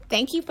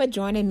Thank you for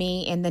joining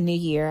me in the new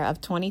year of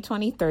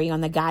 2023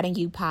 on the God in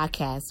You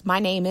podcast. My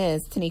name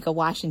is Tanika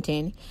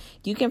Washington.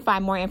 You can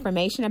find more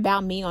information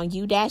about me on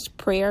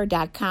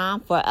u-prayer.com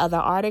for other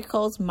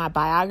articles, my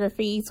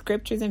biography,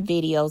 scriptures, and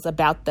videos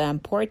about the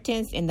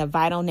importance and the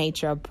vital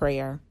nature of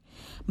prayer.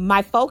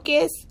 My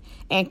focus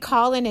and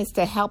calling is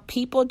to help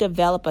people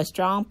develop a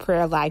strong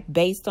prayer life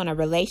based on a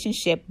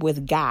relationship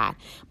with God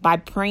by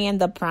praying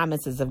the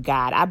promises of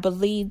God. I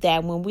believe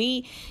that when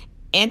we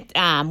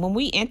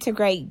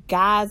integrate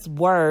God's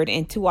word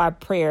into our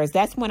prayers,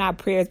 that's when our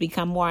prayers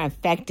become more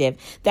effective.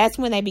 That's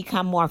when they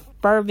become more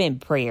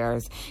fervent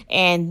prayers.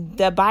 And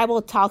the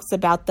Bible talks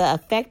about the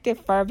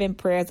effective, fervent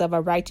prayers of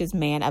a righteous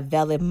man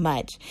availeth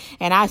much.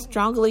 And I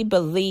strongly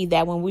believe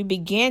that when we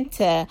begin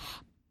to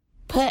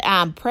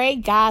pray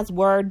God's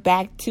word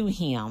back to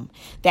him,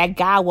 that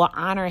God will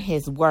honor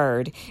his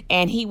word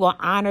and he will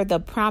honor the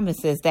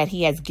promises that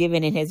he has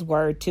given in his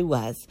word to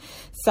us.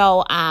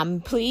 So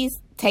please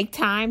take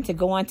time to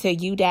go onto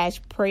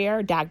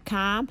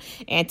u-prayer.com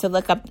and to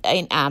look up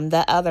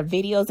the other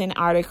videos and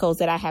articles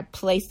that I have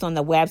placed on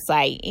the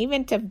website,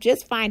 even to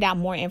just find out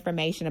more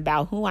information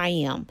about who I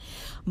am.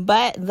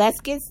 But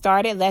let's get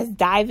started. Let's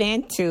dive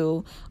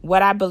into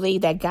what I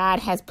believe that God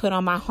has put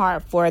on my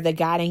heart for the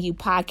God in You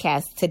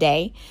podcast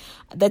today.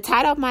 The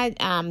title of my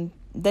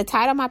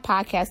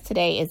podcast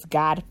today is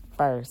God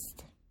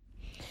First.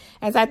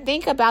 As I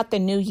think about the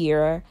new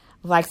year,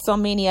 like so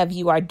many of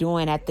you are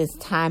doing at this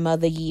time of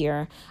the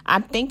year,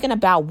 I'm thinking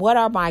about what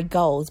are my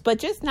goals, but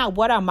just not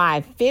what are my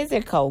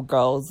physical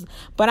goals,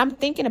 but I'm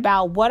thinking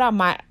about what are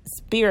my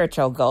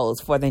spiritual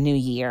goals for the new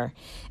year.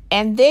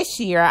 And this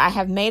year I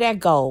have made a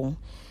goal,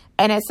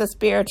 and it's a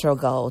spiritual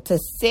goal, to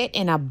sit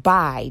and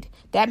abide.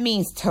 That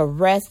means to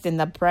rest in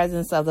the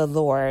presence of the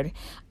Lord.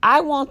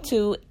 I want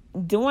to,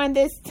 during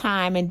this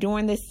time and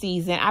during this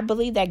season, I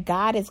believe that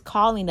God is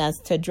calling us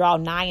to draw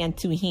nigh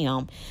unto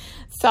him.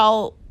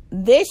 So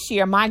this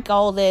year, my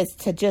goal is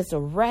to just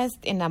rest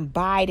and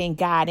abide in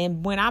God.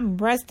 And when I'm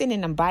resting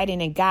and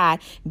abiding in God,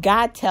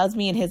 God tells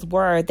me in his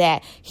word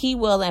that he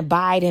will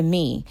abide in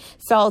me.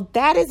 So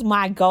that is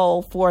my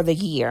goal for the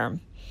year.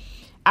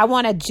 I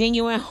want a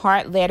genuine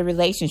heart-led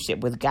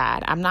relationship with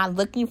God. I'm not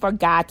looking for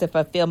God to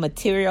fulfill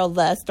material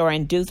lust or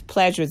induce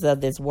pleasures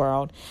of this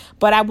world,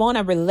 but I want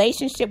a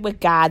relationship with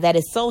God that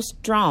is so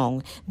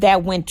strong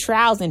that when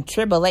trials and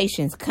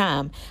tribulations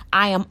come,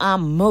 I am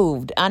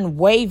unmoved,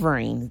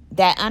 unwavering,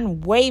 that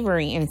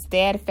unwavering and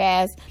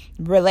steadfast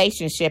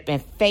relationship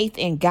and faith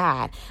in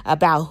God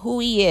about who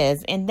he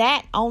is. And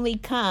that only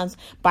comes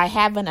by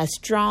having a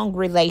strong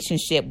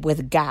relationship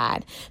with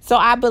God. So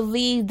I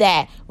believe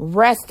that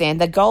resting,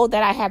 the goal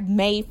that I have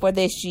made for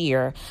this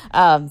year,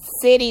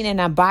 sitting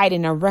and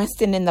abiding and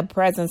resting in the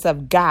presence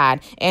of God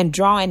and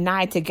drawing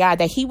nigh to God,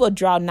 that he will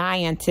draw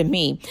nigh unto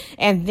me.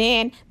 And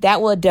then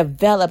that will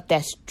develop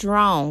that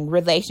strong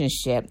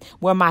relationship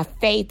where my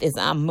faith is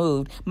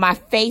unmoved. My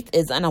faith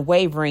is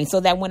unwavering,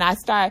 so that when I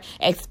start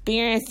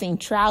experiencing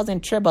trials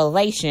and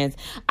tribulations,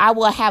 I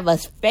will have a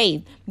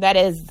faith that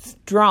is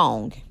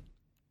strong.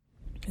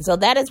 So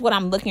that is what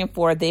I'm looking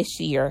for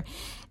this year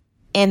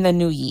in the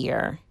new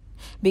year.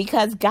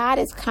 Because God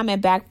is coming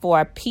back for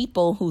a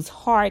people whose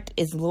heart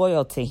is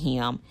loyal to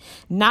him,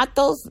 not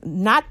those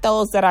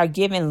that are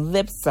giving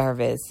lip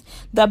service.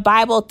 The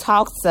Bible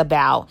talks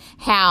about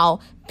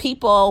how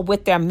people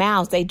with their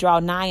mouths, they draw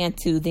nigh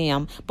unto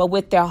them, but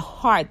with their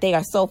heart, they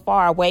are so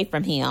far away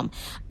from him.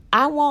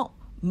 I want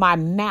my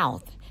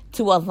mouth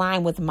to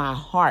align with my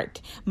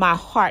heart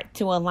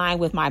to align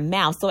with my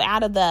mouth. So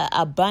out of the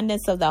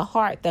abundance of the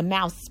heart, the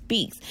mouth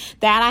speaks.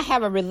 That I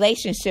have a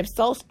relationship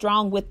so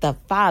strong with the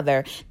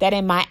Father that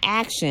in my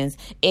actions,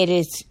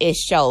 it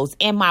shows.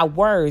 In my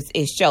words,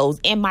 it shows.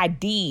 In my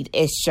deed,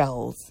 it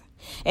shows.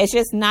 It's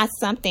just not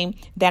something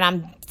that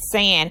I'm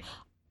saying,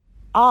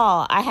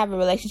 oh, I have a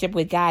relationship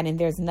with God and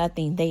there's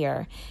nothing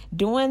there.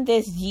 During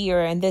this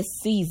year and this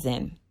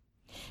season,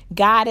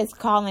 God is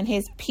calling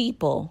his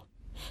people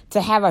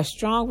to have a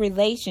strong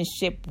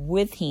relationship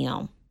with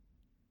him.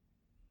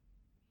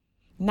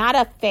 Not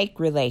a fake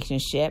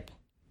relationship,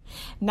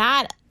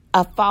 not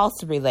a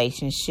false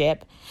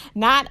relationship,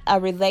 not a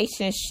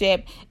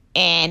relationship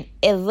and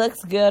it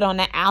looks good on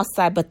the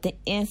outside, but the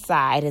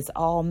inside is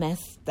all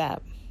messed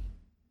up.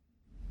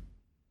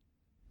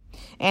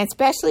 And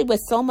especially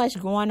with so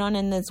much going on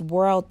in this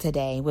world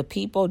today, with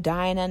people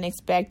dying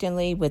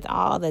unexpectedly, with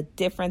all the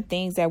different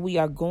things that we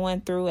are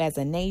going through as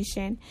a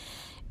nation,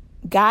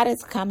 God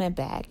is coming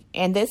back.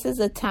 And this is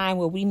a time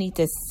where we need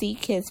to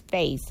seek his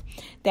face,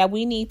 that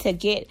we need to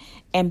get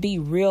and be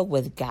real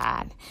with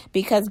God,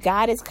 because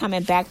God is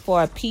coming back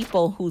for a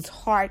people whose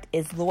heart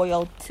is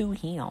loyal to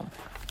him.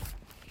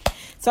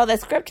 So the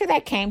scripture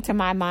that came to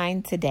my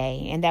mind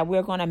today and that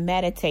we're going to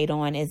meditate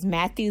on is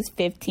Matthew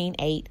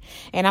 15:8.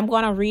 And I'm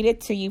going to read it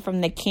to you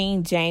from the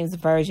King James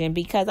Version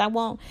because I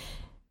want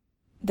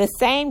the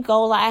same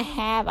goal I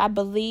have, I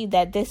believe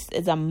that this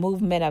is a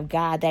movement of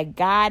God, that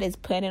God is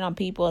putting on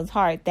people's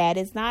heart, that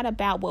it's not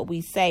about what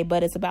we say,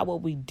 but it's about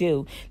what we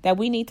do, that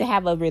we need to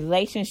have a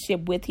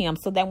relationship with him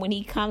so that when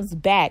he comes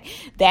back,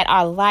 that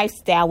our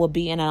lifestyle will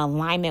be in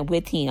alignment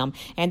with him,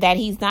 and that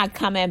he's not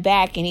coming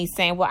back and he's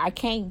saying, well, I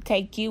can't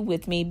take you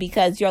with me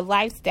because your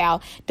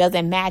lifestyle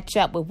doesn't match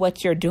up with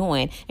what you're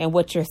doing and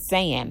what you're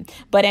saying.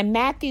 But in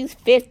Matthew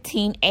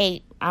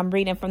 15:8, I'm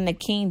reading from the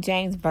King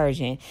James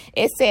Version.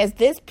 It says,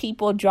 this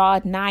people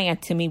draweth nigh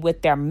unto me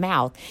with their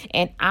mouth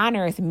and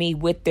honoreth me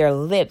with their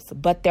lips,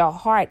 but their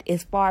heart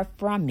is far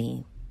from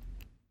me.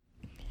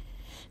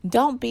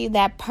 Don't be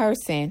that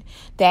person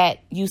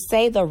that you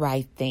say the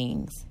right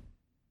things,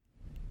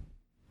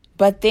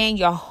 but then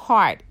your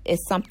heart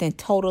is something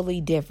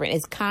totally different.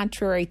 It's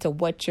contrary to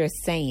what you're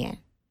saying.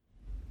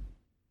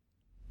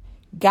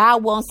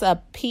 God wants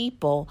a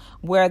people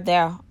where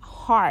their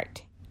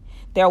heart,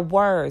 their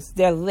words,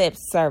 their lip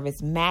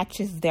service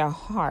matches their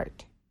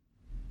heart,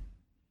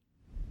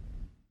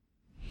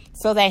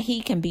 so that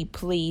he can be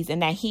pleased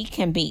and that he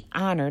can be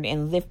honored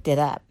and lifted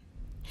up.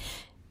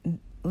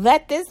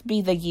 Let this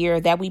be the year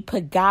that we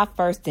put God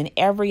first in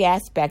every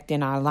aspect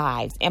in our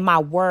lives, in my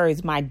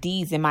words, my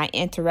deeds, and my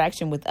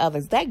interaction with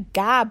others. Let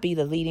God be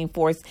the leading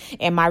force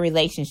in my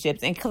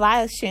relationships. In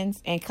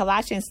Colossians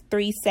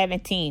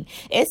 3:17,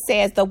 it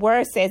says, the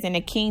word says in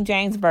the King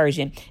James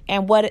Version,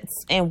 and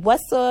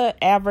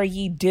whatsoever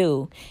ye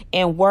do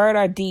in word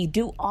or deed,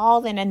 do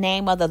all in the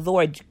name of the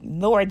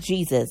Lord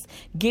Jesus,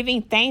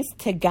 giving thanks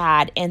to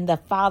God and the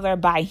Father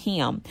by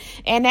him.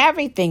 And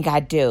everything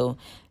I do,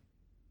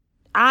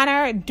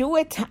 do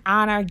it to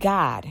honor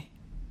God.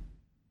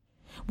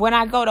 When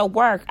I go to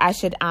work, I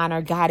should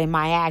honor God in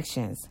my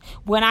actions.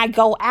 When I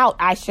go out,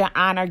 I should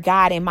honor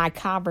God in my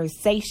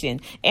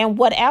conversation. And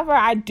whatever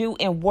I do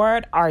in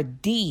word or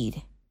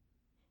deed,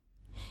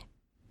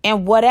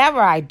 and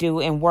whatever I do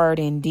in word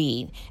and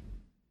deed,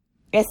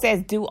 it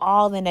says, do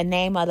all in the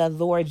name of the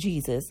Lord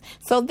Jesus.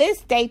 So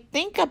this day,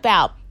 think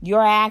about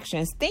your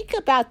actions. Think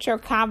about your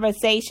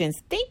conversations.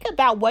 Think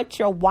about what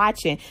you're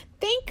watching.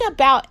 Think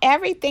about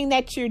everything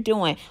that you're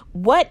doing.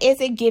 What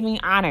is it giving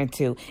honor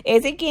to?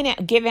 Is it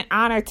giving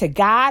honor to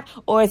God,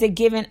 or is it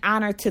giving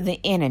honor to the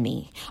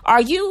enemy?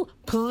 Are you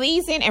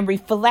pleasing and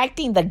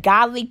reflecting the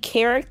godly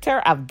character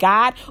of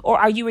God, or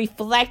are you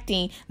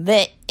reflecting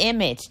the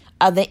image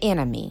of the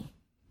enemy?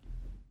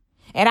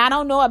 And I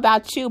don't know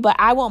about you, but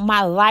I want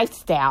my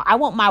lifestyle, I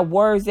want my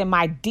words and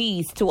my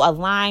deeds to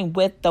align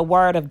with the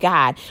word of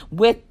God,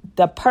 with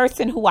the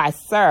person who I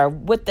serve,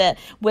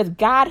 with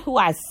God who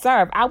I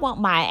serve. I want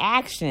my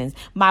actions,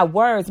 my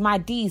words, my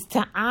deeds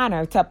to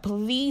honor, to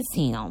please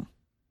him.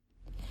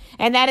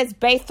 And that is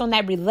based on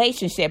that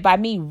relationship, by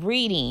me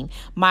reading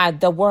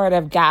the word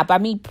of God, by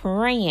me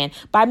praying,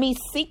 by me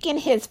seeking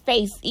his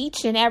face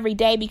each and every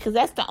day, because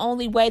that's the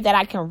only way that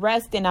I can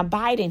rest and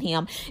abide in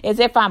him, is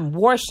if I'm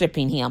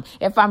worshiping him,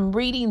 if I'm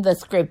reading the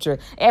scripture,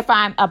 if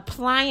I'm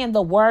applying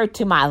the word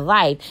to my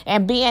life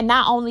and being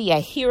not only a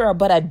hearer,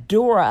 but a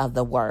doer of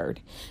the word.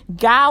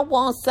 God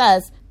wants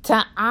us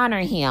to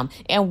honor him,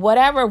 and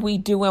whatever we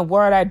do in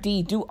word or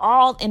deed, do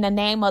all in the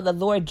name of the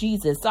Lord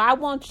Jesus. So I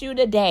want you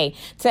today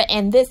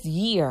in this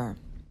year,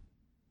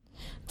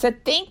 to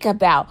think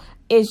about,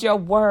 is your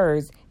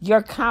words,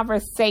 your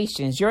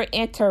conversations, your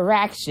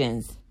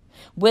interactions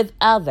with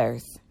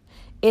others,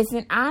 is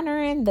it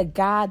honoring the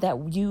God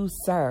that you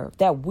serve,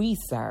 that we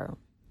serve?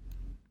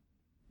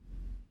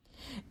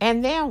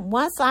 And then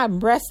once I'm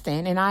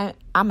resting and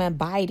I'm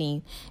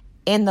abiding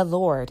in the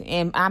Lord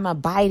and I'm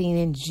abiding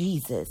in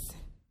Jesus,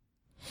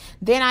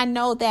 then I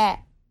know that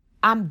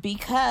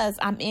because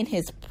I'm in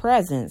his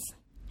presence,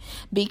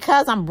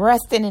 because I'm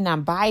resting and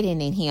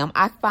abiding in him,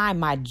 I find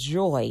my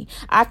joy.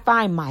 I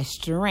find my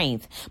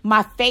strength.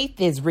 My faith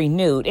is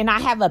renewed, and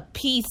I have a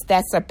peace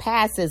that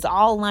surpasses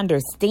all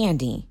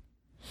understanding.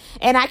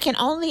 And I can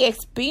only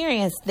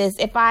experience this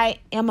if I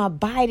am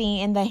abiding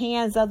in the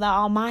hands of the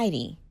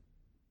Almighty.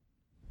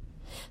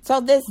 So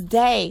this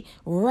day,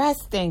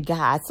 rest in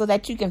God so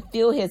that you can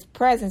feel his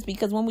presence,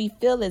 because when we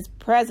feel his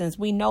presence,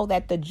 we know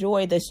that the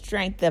joy, the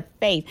strength, the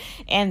faith,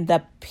 and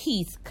the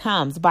peace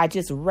comes by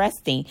just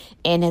resting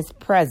in his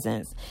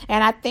presence.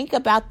 And I think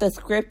about the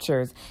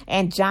scriptures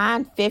and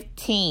John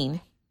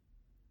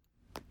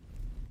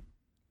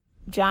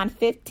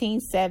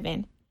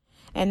 15:7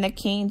 in the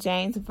King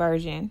James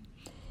Version.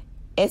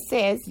 It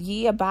says,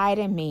 ye abide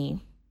in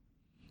me,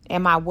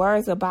 and my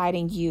words abide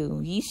in you.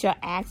 Ye shall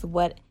ask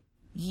what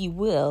ye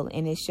will,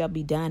 and it shall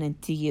be done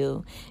unto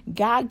you.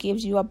 God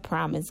gives you a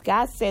promise.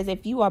 God says,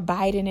 if you are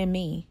abiding in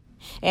me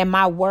and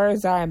my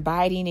words are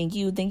abiding in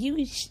you, then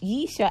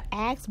ye shall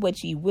ask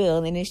what ye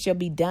will, and it shall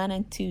be done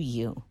unto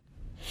you.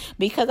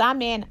 Because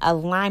I'm in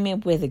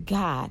alignment with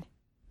God,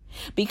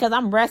 because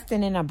I'm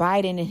resting and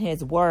abiding in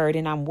his word,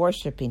 and I'm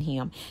worshiping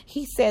him.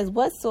 He says,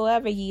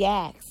 whatsoever ye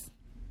ask,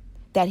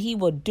 that he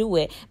will do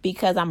it,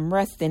 because I'm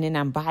resting and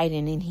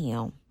abiding in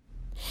him.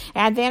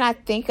 And then I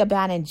think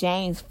about in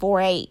James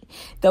 4:8,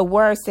 the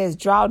word says,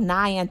 draw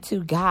nigh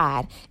unto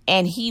God,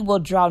 and he will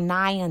draw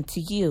nigh unto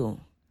you.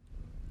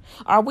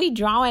 Are we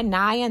drawing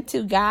nigh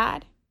unto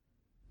God?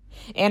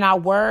 In our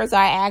words,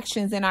 our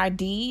actions, and our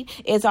deed?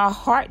 Is our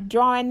heart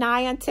drawing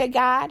nigh unto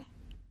God?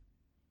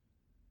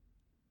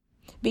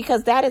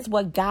 Because that is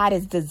what God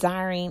is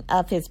desiring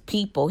of his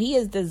people. He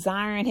is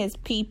desiring his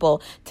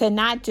people to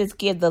not just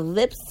give the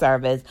lip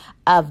service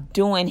of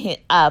drawing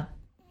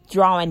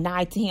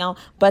nigh to him,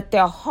 but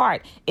their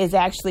heart is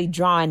actually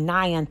drawing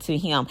nigh unto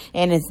him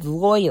and is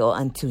loyal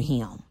unto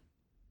him.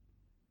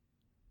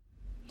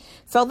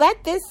 So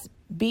let this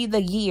be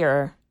the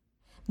year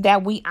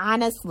that we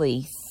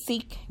honestly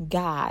seek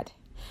God.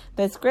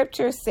 The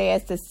scripture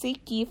says to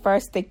seek ye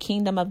first the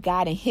kingdom of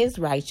God and his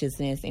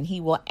righteousness, and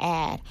he will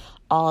add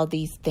all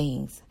these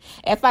things.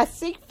 If I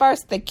seek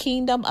first the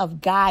kingdom of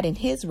God and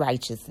his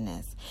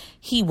righteousness,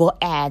 he will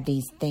add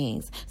these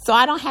things. So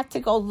I don't have to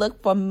go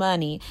look for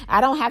money.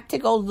 I don't have to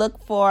go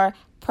look for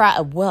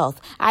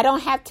wealth. I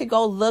don't have to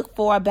go look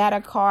for a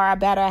better car, a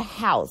better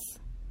house.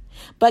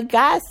 But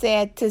God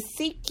said to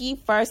seek ye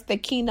first the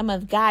kingdom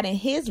of God and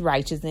his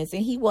righteousness,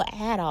 and he will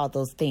add all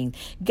those things.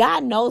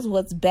 God knows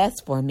what's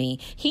best for me.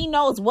 He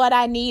knows what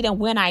I need and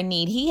when I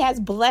need. He has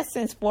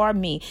blessings for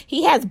me.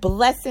 He has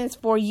blessings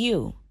for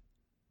you.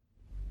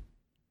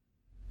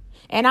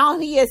 And all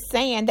he is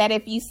saying that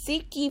if you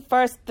seek ye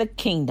first the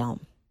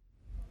kingdom,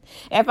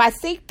 if I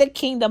seek the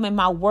kingdom in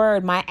my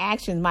word, my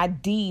actions, my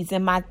deeds,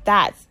 and my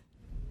thoughts,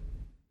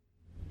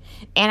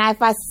 and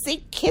if I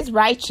seek his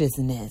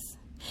righteousness,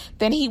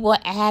 then he will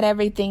add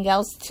everything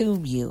else to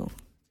you.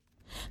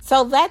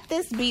 So let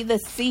this be the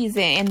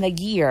season and the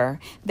year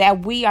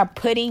that we are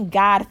putting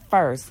God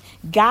first.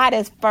 God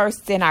is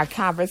first in our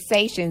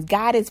conversations.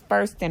 God is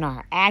first in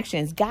our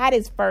actions. God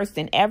is first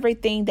in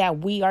everything that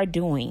we are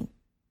doing.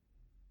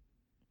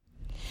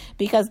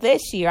 Because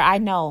this year I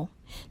know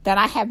that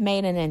I have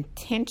made an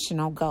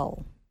intentional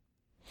goal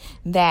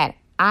that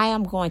I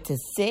am going to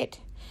sit,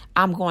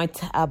 I'm going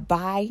to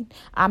abide.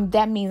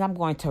 That means I'm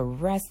going to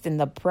rest in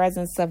the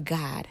presence of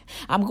God.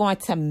 I'm going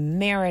to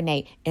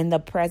marinate in the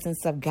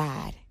presence of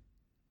God.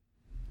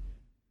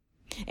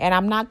 And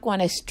I'm not going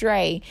to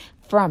stray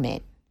from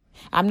it.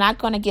 I'm not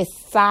going to get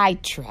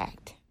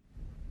sidetracked.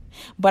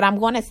 But I'm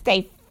going to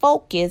stay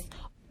focused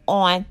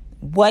on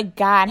what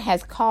God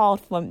has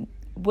called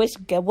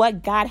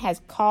what God has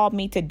called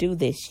me to do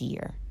this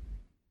year.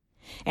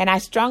 And I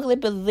strongly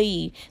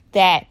believe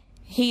that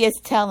he is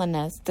telling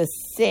us to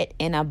sit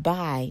and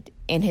abide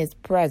in his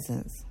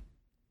presence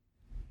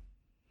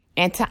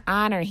and to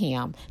honor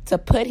him, to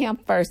put him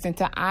first and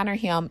to honor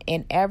him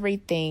in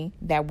everything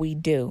that we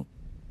do.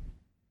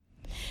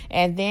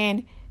 And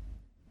then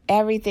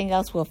everything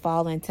else will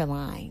fall into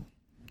line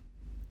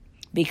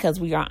because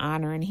we are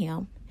honoring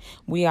him.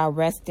 We are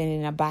resting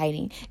and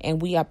abiding,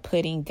 and we are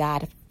putting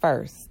God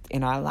first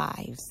in our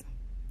lives.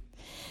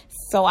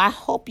 So I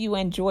hope you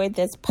enjoyed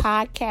this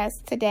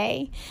podcast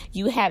today.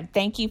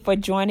 Thank you for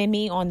joining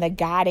me on the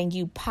God and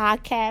You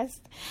podcast.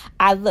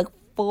 I look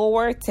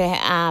forward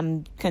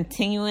to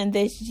continuing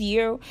this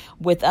year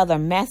with other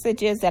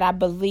messages that I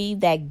believe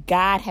that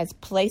God has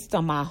placed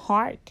on my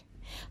heart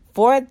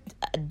for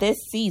this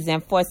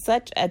season, for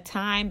such a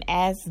time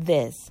as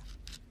this.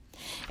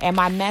 And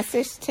my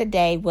message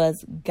today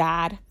was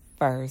God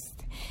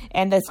first.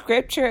 And the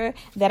scripture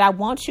that I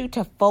want you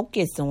to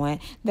focus on,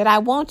 that I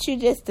want you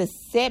just to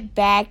sit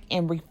back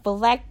and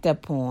reflect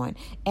upon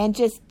and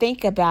just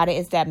think about it,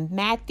 is that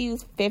Matthew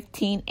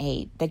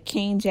 15:8, the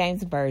King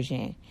James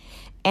Version.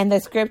 And the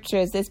scripture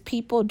is, this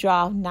people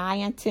draw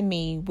nigh unto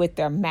me with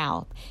their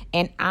mouth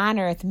and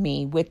honoreth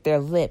me with their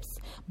lips,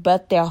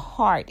 but their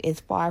heart is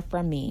far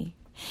from me.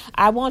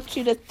 I want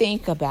you to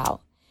think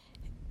about,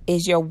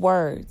 is your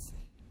words,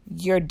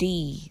 your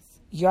deeds,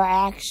 your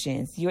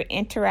actions, your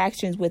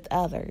interactions with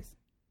others,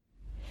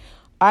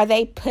 are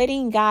they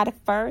putting God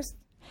first?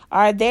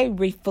 Are they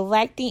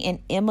reflecting and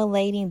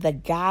emulating the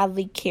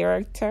godly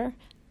character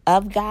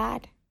of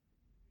God?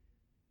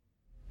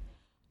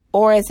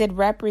 Or is it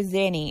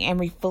representing and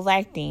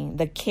reflecting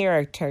the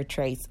character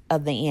traits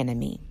of the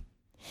enemy?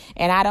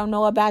 And I don't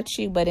know about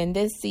you, but in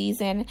this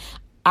season,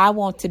 I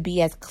want to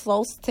be as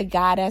close to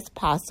God as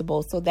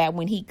possible so that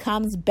when he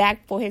comes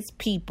back for his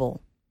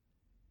people,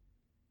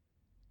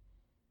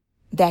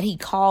 that he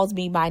calls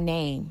me by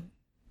name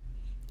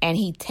and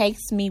he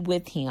takes me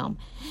with him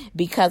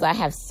because I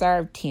have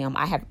served him.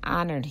 I have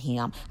honored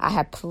him. I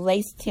have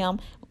placed him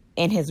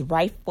in his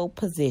rightful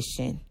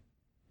position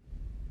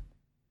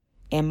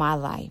in my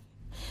life.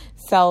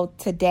 So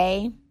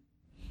today,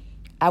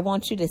 I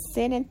want you to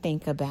sit and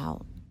think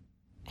about,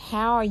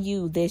 how are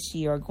you this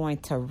year going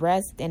to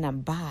rest and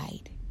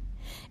abide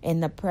in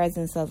the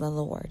presence of the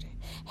Lord?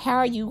 How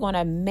are you going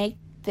to make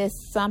this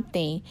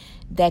something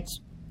that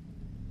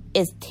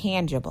is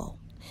tangible,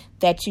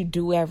 that you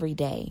do every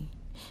day?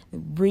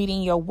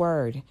 Reading your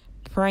word,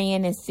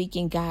 praying and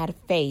seeking God's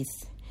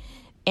face,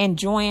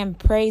 enjoying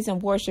praise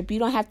and worship. You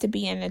don't have to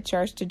be in the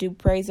church to do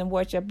praise and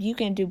worship. You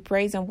can do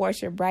praise and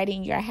worship right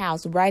in your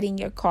house, right in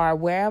your car,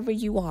 wherever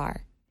you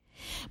are.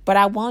 But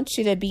I want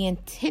you to be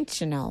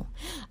intentional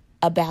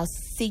about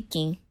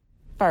seeking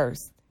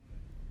first.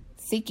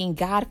 seeking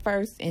God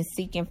first and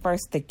seeking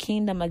first the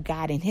kingdom of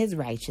God and his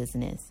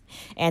righteousness.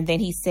 And then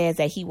he says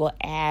that he will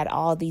add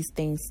all these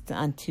things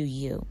unto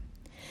you.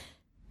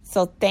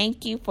 So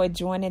thank you for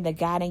joining the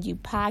God in You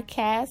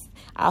podcast.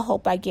 I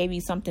hope I gave you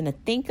something to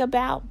think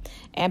about.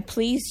 And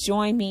please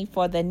join me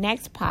for the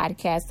next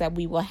podcast that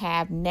we will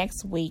have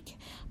next week,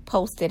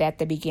 posted at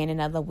the beginning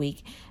of the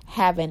week.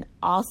 Have an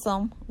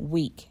awesome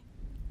week.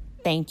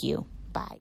 Thank you.